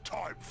 man. inquisitive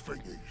type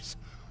thingies.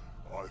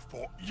 I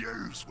thought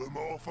yous were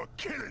more for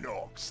killing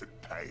orcs than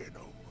paying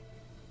them.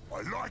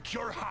 I like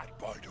your hat,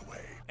 by the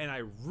way. And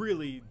I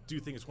really do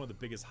think it's one of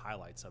the biggest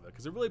highlights of it,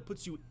 because it really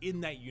puts you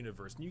in that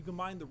universe, and you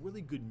combine the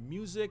really good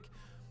music.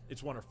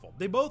 It's wonderful.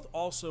 They both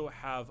also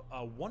have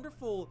a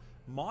wonderful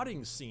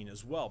modding scene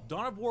as well.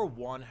 Dawn of War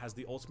 1 has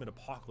the Ultimate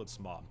Apocalypse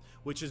mod,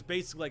 which is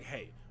basically like,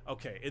 hey,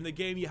 okay, in the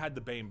game you had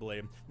the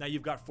Baneblade, now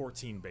you've got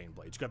 14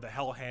 Baneblades. You've got the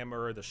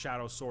Hellhammer, the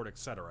Shadow Sword,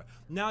 etc.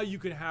 Now you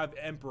can have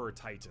Emperor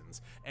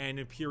Titans and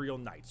Imperial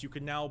Knights. You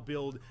can now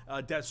build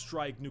Death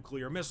Strike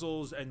nuclear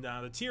missiles, and the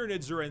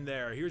Tyranids are in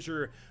there. Here's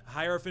your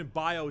Hierophant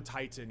Bio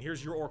Titan.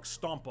 Here's your Orc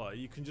Stompa.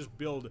 You can just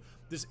build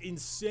this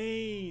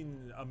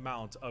insane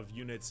amount of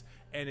units,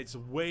 and it's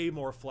way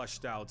more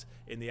fleshed out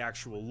in the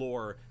actual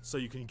lore, so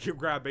you can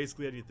grab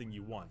basically anything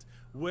you want.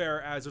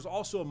 Whereas there's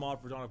also a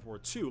mod for Dawn of War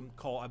 2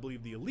 called, I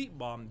believe, the Elite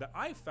Bomb, that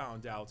I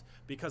found out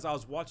because I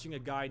was watching a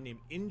guy named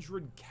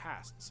Indrid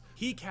Casts.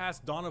 He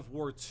cast Dawn of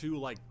War 2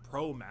 like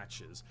pro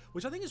matches,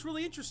 which I think is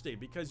really interesting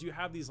because you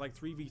have these like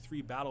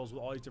 3v3 battles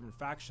with all these different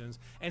factions,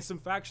 and some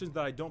factions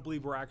that I don't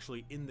believe were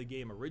actually in the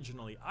game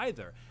originally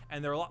either,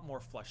 and they're a lot more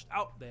fleshed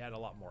out. They had a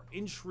lot more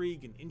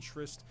intrigue and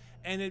interest,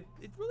 and it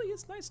really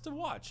is nice to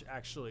watch,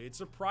 actually. It's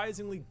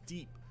surprisingly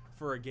deep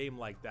for a game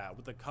like that,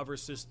 with the cover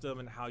system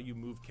and how you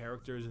move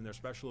characters and their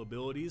special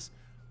abilities.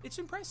 It's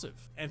impressive.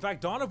 In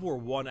fact, Dawn of War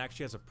 1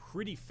 actually has a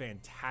pretty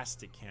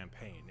fantastic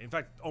campaign. In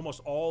fact,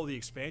 almost all the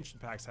expansion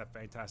packs have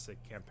fantastic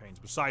campaigns,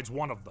 besides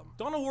one of them.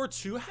 Dawn of War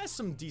 2 has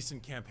some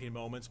decent campaign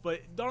moments,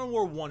 but Dawn of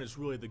War 1 is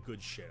really the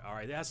good shit,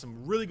 alright? It has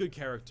some really good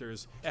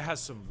characters, it has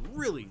some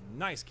really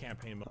nice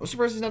campaign moments. I'm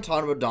surprised he's not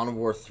talking about Dawn of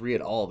War 3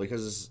 at all,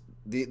 because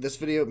this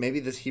video,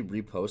 maybe he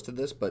reposted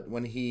this, but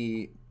when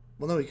he...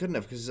 Well, no, he couldn't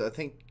have, because I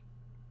think...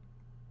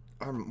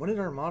 when did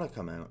Armada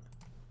come out?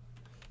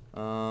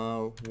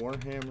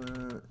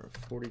 Warhammer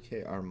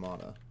 40K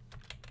Armada.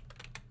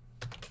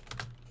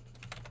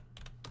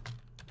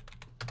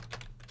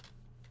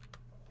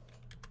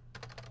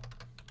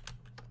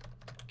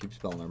 Keep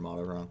spelling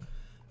Armada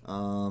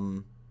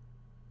wrong.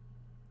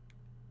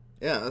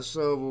 Yeah,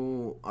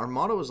 so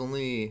Armada was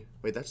only...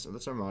 Wait, that's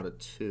Armada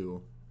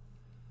 2.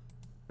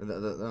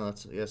 No,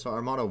 that's... Yeah, so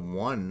Armada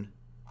 1...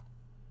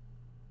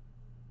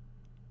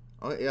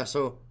 Oh, yeah,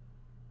 so...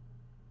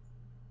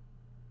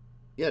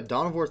 Yeah,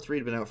 Dawn of War 3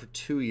 had been out for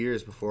 2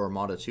 years before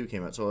Armada 2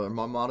 came out, so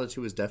Armada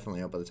 2 was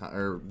definitely out by the time,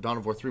 or Dawn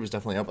of War 3 was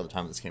definitely out by the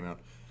time this came out.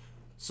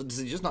 So does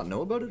he just not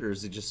know about it, or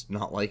does he just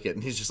not like it?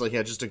 And he's just like,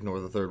 yeah, just ignore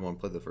the third one,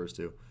 play the first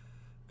two.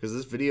 Because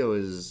this video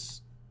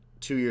is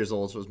 2 years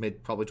old, so it was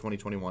made probably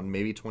 2021,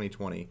 maybe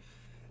 2020.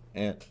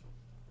 And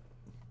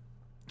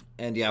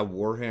yeah,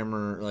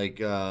 Warhammer, like,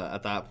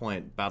 at that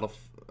point,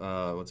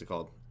 what's it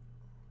called?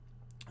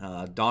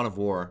 Dawn of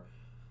War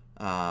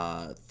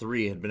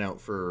 3 had been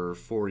out for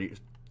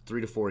 3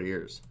 to 4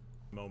 years.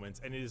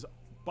 Moments, and it is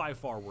by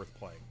far worth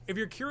playing. If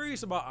you're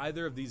curious about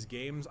either of these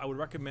games, I would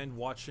recommend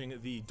watching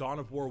the Dawn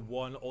of War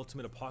 1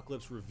 Ultimate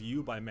Apocalypse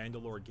review by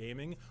Mandalore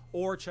Gaming,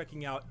 or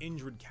checking out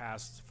Injured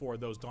Casts for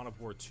those Dawn of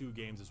War 2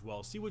 games as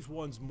well. See which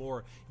one's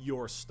more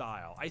your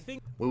style. I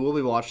think we will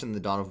be watching the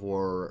Dawn of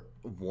War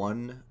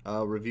 1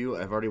 review.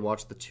 I've already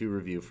watched the 2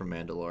 review from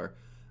Mandalore.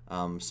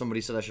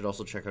 Somebody said I should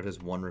also check out his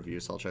 1 review,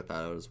 so I'll check that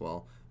out as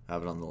well.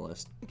 Have it on the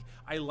list.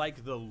 I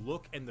like the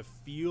look and the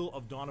feel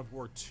of Dawn of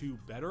War 2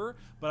 better,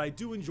 but I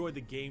do enjoy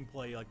the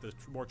gameplay, like the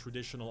more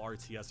traditional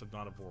RTS of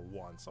Dawn of War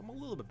 1, so I'm a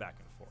little bit back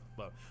and forth.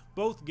 But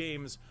both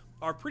games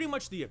are pretty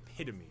much the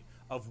epitome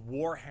of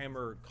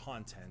Warhammer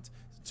content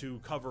to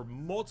cover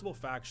multiple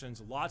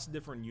factions, lots of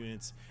different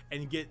units,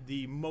 and get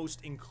the most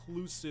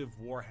inclusive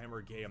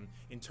Warhammer game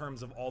in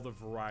terms of all the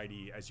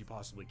variety as you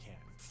possibly can.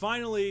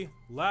 Finally,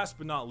 last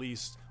but not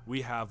least,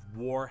 we have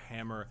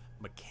Warhammer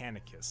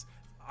Mechanicus.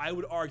 I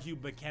would argue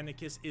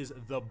Mechanicus is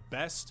the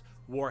best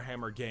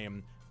Warhammer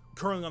game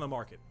currently on the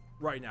market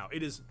right now.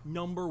 It is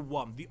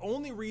 #1. The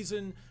only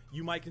reason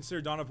you might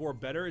consider Dawn of War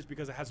better is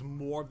because it has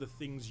more of the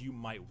things you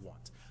might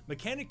want.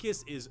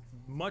 Mechanicus is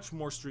much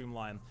more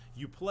streamlined.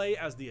 You play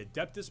as the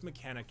Adeptus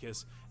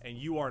Mechanicus, and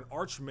you are an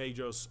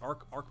Archmagos,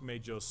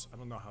 I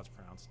don't know how it's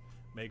pronounced,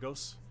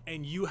 Magos,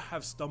 and you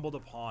have stumbled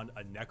upon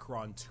a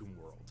Necron tomb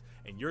world.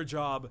 And your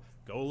job,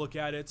 go look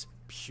at it,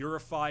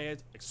 purify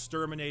it,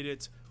 exterminate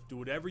it, do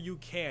whatever you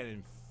can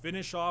and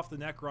finish off the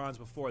Necrons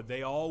before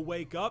they all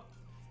wake up,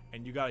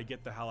 and you gotta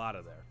get the hell out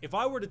of there. If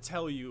I were to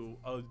tell you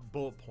a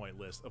bullet point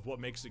list of what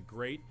makes it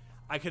great,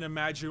 I can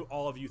imagine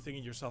all of you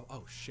thinking to yourself,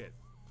 oh shit,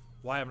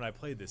 why haven't I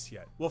played this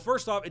yet? Well,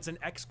 first off, it's an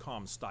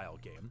XCOM style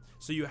game.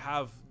 So you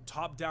have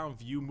top-down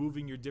view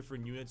moving your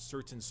different units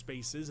certain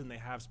spaces, and they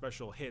have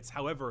special hits.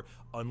 However,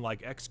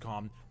 unlike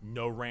XCOM,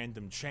 no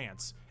random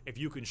chance. If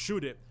you can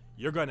shoot it,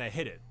 you're gonna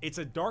hit it. It's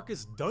a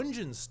Darkest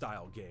Dungeon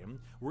style game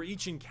where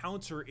each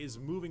encounter is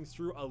moving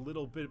through a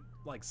little bit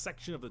like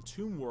section of the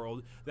tomb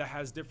world that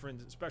has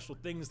different special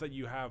things that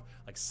you have,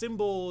 like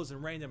symbols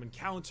and random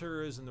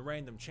encounters and the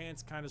random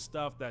chance kind of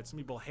stuff that some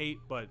people hate,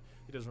 but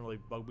it doesn't really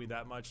bug me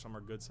that much. Some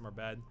are good, some are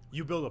bad.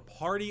 You build a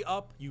party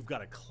up. You've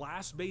got a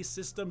class-based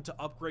system to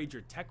upgrade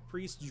your tech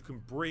priest. You can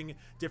bring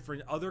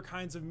different other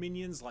kinds of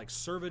minions like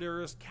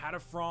servitors,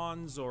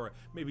 cataphrons, or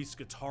maybe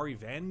Skitarii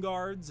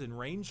vanguards and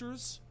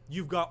rangers.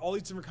 You've got all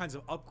these different kinds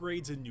of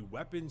upgrades and new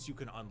weapons you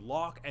can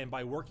unlock, and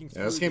by working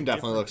through this game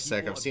definitely looks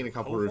sick. I've seen a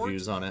couple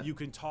reviews on it. You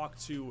can talk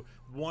to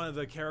one of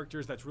the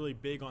characters that's really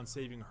big on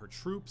saving her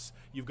troops.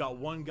 You've got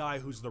one guy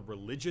who's the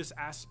religious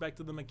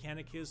aspect of the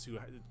Mechanicus, who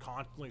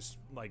constantly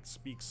like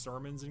speaks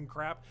sermons and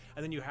crap,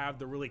 and then you have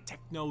the really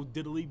techno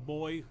diddly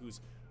boy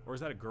who's, or is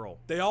that a girl?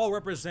 They all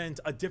represent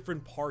a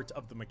different part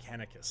of the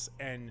Mechanicus,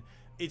 and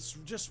it's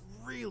just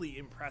really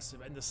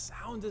impressive. And the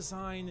sound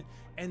design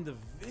and the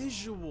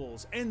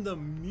visuals and the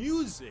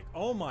music,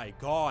 oh my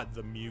god,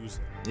 the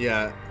music.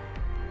 Yeah.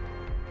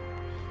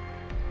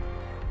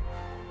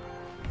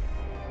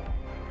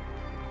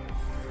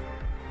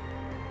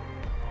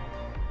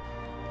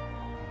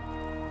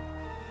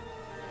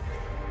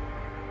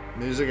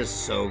 Music is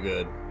so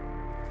good.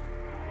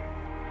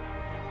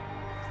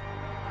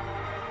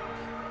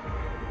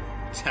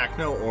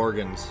 Techno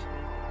organs.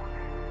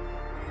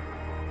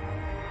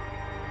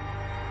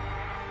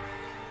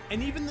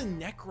 And even the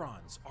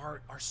Necrons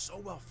are so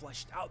well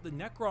fleshed out. The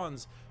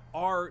Necrons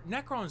are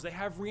Necrons. They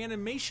have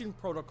reanimation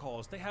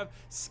protocols. They have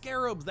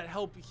scarabs that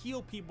help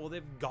heal people. They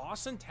have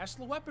Gauss and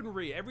Tesla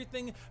weaponry.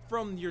 Everything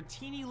from your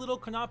teeny little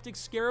Canoptic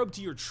scarab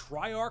to your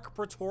Triarch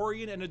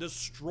Praetorian and a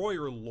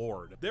Destroyer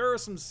Lord. There are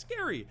some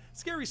scary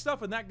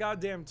stuff in that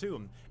goddamn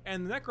tomb.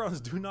 And the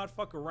Necrons do not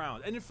fuck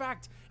around. And in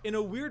fact, in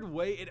a weird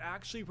way, it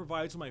actually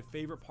provides one of my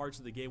favorite parts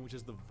of the game, which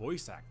is the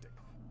voice acting.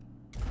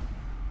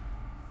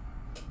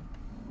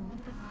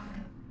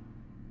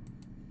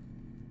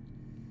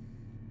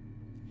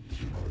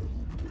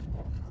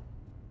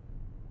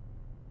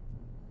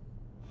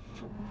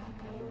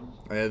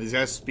 Oh yeah, these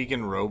guys speak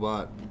in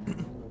robot.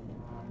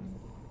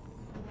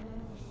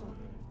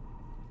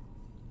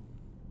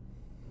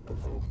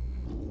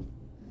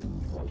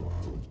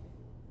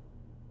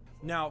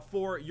 Now,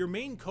 for your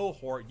main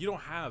cohort, you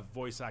don't have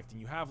voice acting.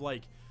 You have,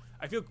 like,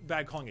 I feel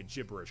bad calling it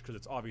gibberish because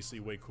it's obviously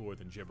way cooler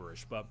than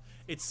gibberish, but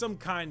it's some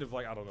kind of,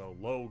 like, I don't know,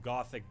 low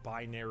gothic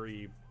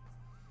binary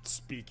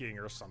speaking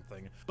or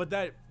something. But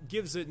that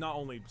gives it, not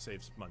only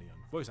saves money on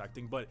voice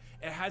acting, but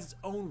it has its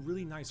own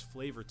really nice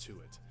flavor to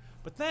it.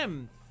 But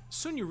then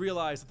soon you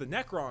realize that the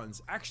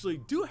Necrons actually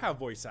do have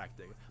voice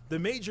acting. The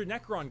major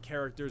Necron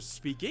characters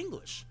speak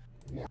English.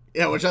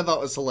 Yeah, which I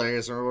thought was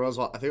hilarious. Remember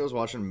when I think I was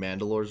watching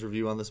Mandalore's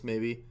review on this,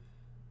 maybe?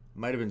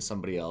 Might have been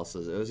somebody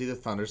else's. It was either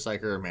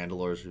Thunderpsyker or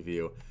Mandalore's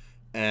review.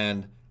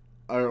 And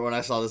when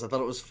I saw this, I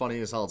thought it was funny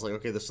as hell. It's like,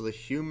 okay, so the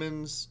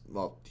humans,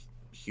 well,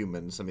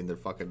 humans, I mean, they're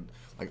fucking,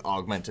 like,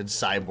 augmented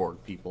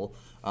cyborg people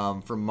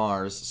from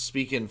Mars,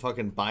 speak in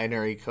fucking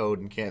binary code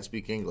and can't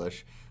speak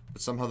English.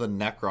 But somehow the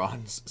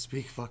Necrons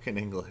speak fucking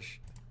English.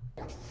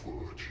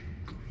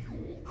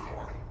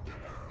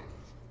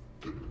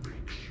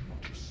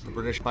 The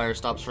British Empire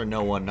stops for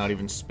no one, not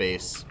even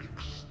space.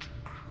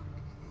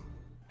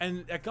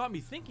 And that got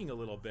me thinking a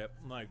little bit,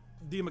 like,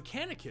 the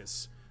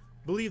Mechanicus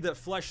believe that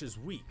flesh is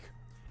weak,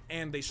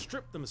 and they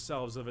strip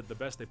themselves of it the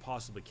best they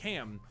possibly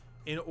can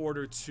in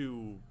order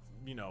to,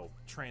 you know,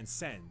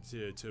 transcend,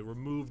 to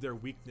remove their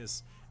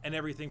weakness and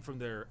everything from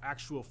their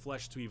actual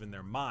flesh to even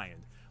their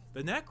mind.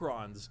 The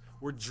Necrons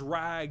were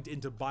dragged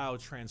into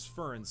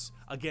biotransference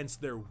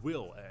against their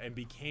will and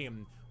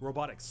became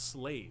robotic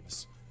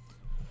slaves.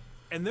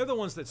 And they're the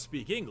ones that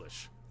speak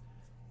English.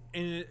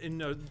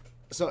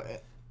 So,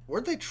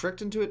 weren't they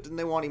tricked into it? Didn't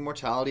they want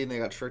immortality, and they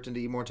got tricked into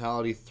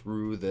immortality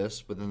through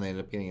this, but then they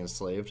ended up getting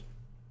enslaved?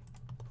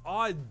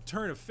 Odd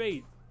turn of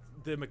fate,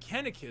 the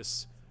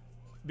Mechanicus,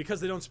 because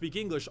they don't speak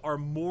English, are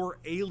more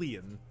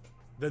alien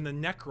than the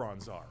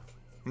Necrons are.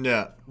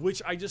 Yeah.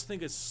 Which I just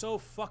think is so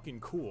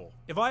fucking cool.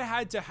 If I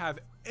had to have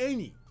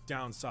any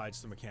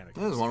downsides to Mechanicus,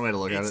 there's one way to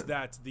look at it. It's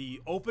that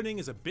the opening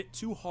is a bit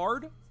too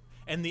hard,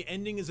 and the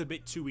ending is a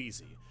bit too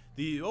easy.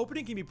 The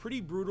opening can be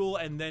pretty brutal,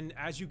 and then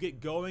as you get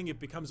going, it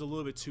becomes a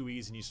little bit too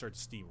easy and you start to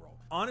steamroll.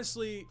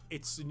 Honestly,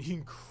 it's an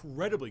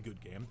incredibly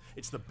good game.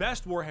 It's the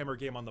best Warhammer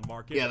game on the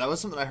market. Yeah, that was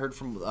something I heard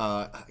from,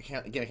 I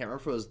can't remember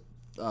if it was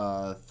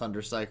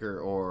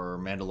Thunderstriker or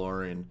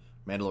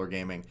Mandalore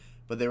Gaming,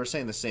 but they were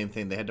saying the same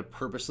thing. They had to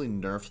purposely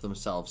nerf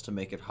themselves to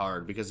make it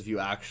hard, because if you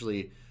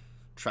actually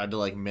tried to,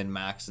 like,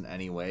 min-max in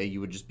any way,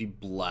 you would just be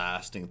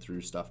blasting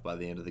through stuff by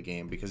the end of the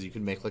game, because you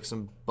could make, like,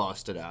 some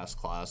busted-ass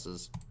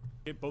classes.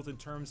 Both in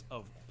terms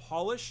of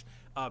polish,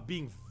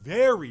 being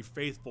very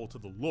faithful to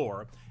the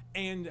lore,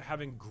 and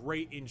having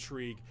great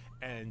intrigue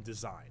and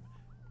design.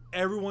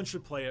 Everyone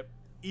should play it.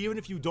 Even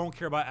if you don't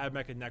care about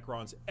Admech and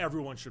Necrons,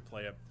 everyone should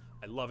play it.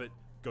 I love it.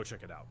 Go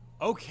check it out.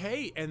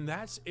 Okay, and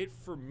that's it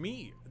for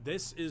me.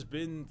 This has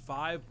been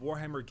 5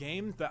 Warhammer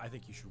games that I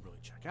think you should really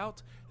check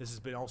out. This has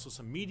been also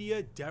some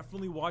media.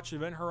 Definitely watch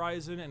Event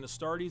Horizon and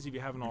Astartes if you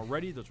haven't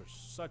already. Those are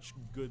such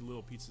good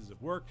little pieces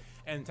of work.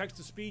 And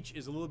text-to-speech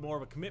is a little more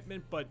of a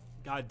commitment, but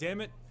god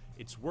damn it,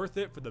 it's worth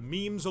it for the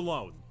memes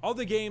alone. All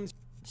the games.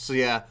 So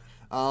yeah,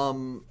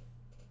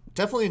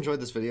 definitely enjoyed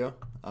this video.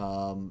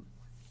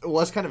 It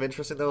was kind of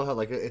interesting though how,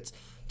 like, it's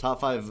top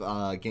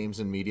 5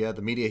 games in media.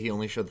 The media, he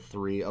only showed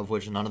 3, of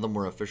which none of them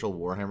were official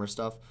Warhammer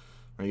stuff.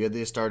 You had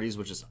the Astartes,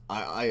 which is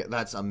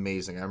that's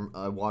amazing.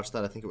 I watched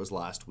that. I think it was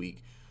last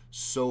week.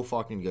 So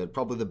fucking good.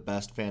 Probably the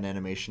best fan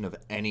animation of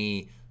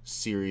any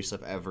series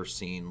I've ever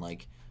seen.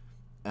 Like,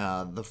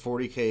 the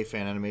 40K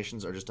fan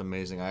animations are just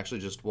amazing. I actually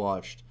just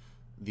watched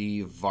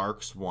the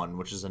Varks one,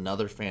 which is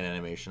another fan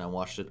animation. I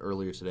watched it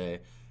earlier today,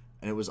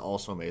 and it was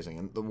also amazing.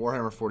 And the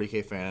Warhammer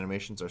 40K fan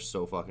animations are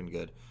so fucking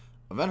good.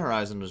 Event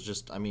Horizon was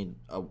just, I mean,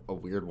 a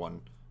weird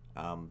one.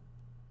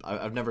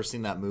 I've never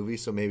seen that movie,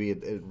 so maybe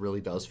it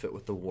really does fit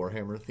with the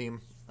Warhammer theme.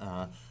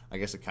 I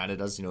guess it kind of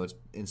does. You know, it's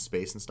in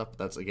space and stuff, but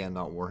that's, again,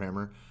 not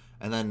Warhammer.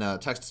 And then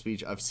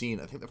text-to-speech, I've seen,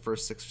 I think, the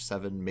first 6 or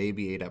 7,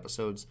 maybe 8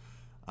 episodes.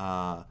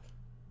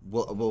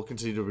 We'll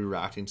continue to be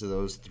reacting to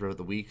those throughout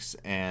the weeks,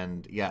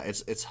 and yeah,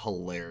 it's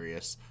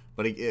hilarious.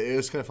 But it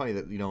was kind of funny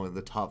that, you know,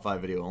 the top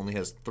 5 video only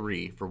has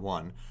 3 for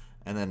one,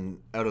 and then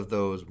out of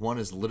those, 1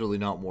 is literally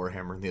not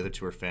Warhammer, and the other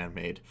 2 are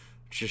fan-made.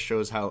 Which just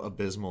shows how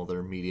abysmal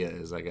their media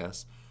is, I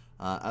guess.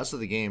 As for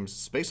the games,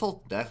 Space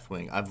Hulk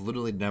Deathwing, I've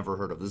literally never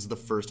heard of. This is the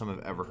first time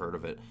I've ever heard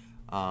of it.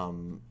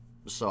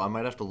 So I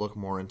might have to look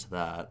more into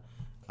that.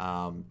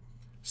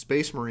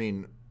 Space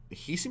Marine,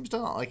 he seems to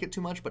not like it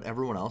too much, but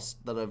everyone else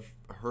that I've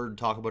heard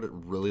talk about it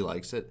really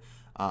likes it.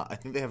 I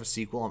think they have a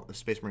sequel,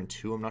 Space Marine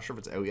 2. I'm not sure if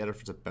it's out yet or if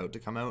it's about to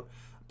come out,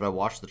 but I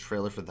watched the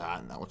trailer for that,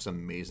 and that looks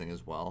amazing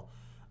as well.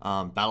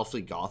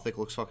 Battlefleet Gothic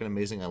looks fucking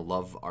amazing. I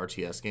love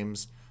RTS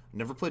games. I've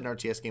never played an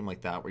RTS game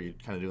like that where you're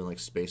kind of doing, like,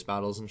 space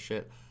battles and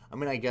shit. I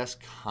mean, I guess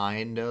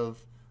kind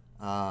of.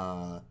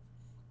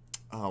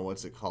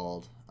 What's it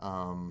called?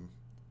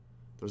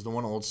 There was the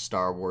one old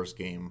Star Wars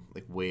game,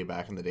 like, way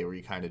back in the day where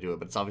you kind of do it,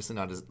 but it's obviously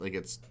not as, like,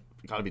 it's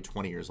got to be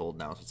 20 years old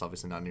now, so it's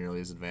obviously not nearly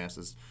as advanced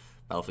as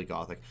Battlefleet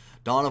Gothic.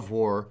 Dawn of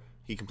War,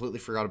 he completely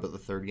forgot about the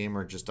third game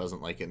or just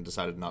doesn't like it and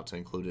decided not to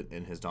include it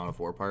in his Dawn of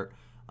War part.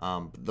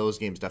 But those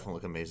games definitely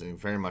look amazing,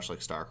 very much like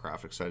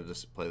StarCraft. Excited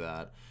to play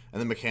that.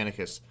 And then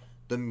Mechanicus.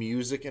 The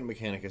music in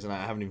Mechanicus, and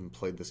I haven't even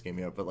played this game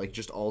yet, but, like,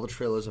 just all the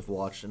trailers I've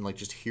watched and, like,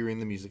 just hearing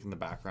the music in the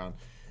background,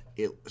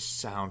 it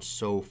sounds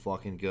so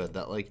fucking good.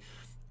 That, like,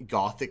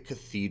 Gothic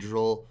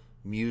cathedral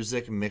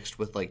music mixed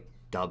with, like,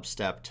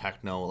 dubstep,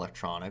 techno,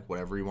 electronic,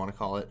 whatever you want to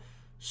call it,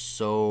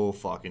 so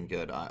fucking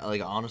good.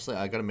 Honestly,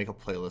 I gotta make a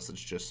playlist that's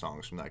just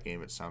songs from that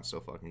game. It sounds so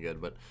fucking good.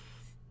 But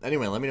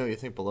anyway, let me know what you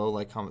think below.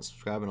 Like, comment,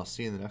 subscribe, and I'll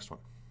see you in the next one.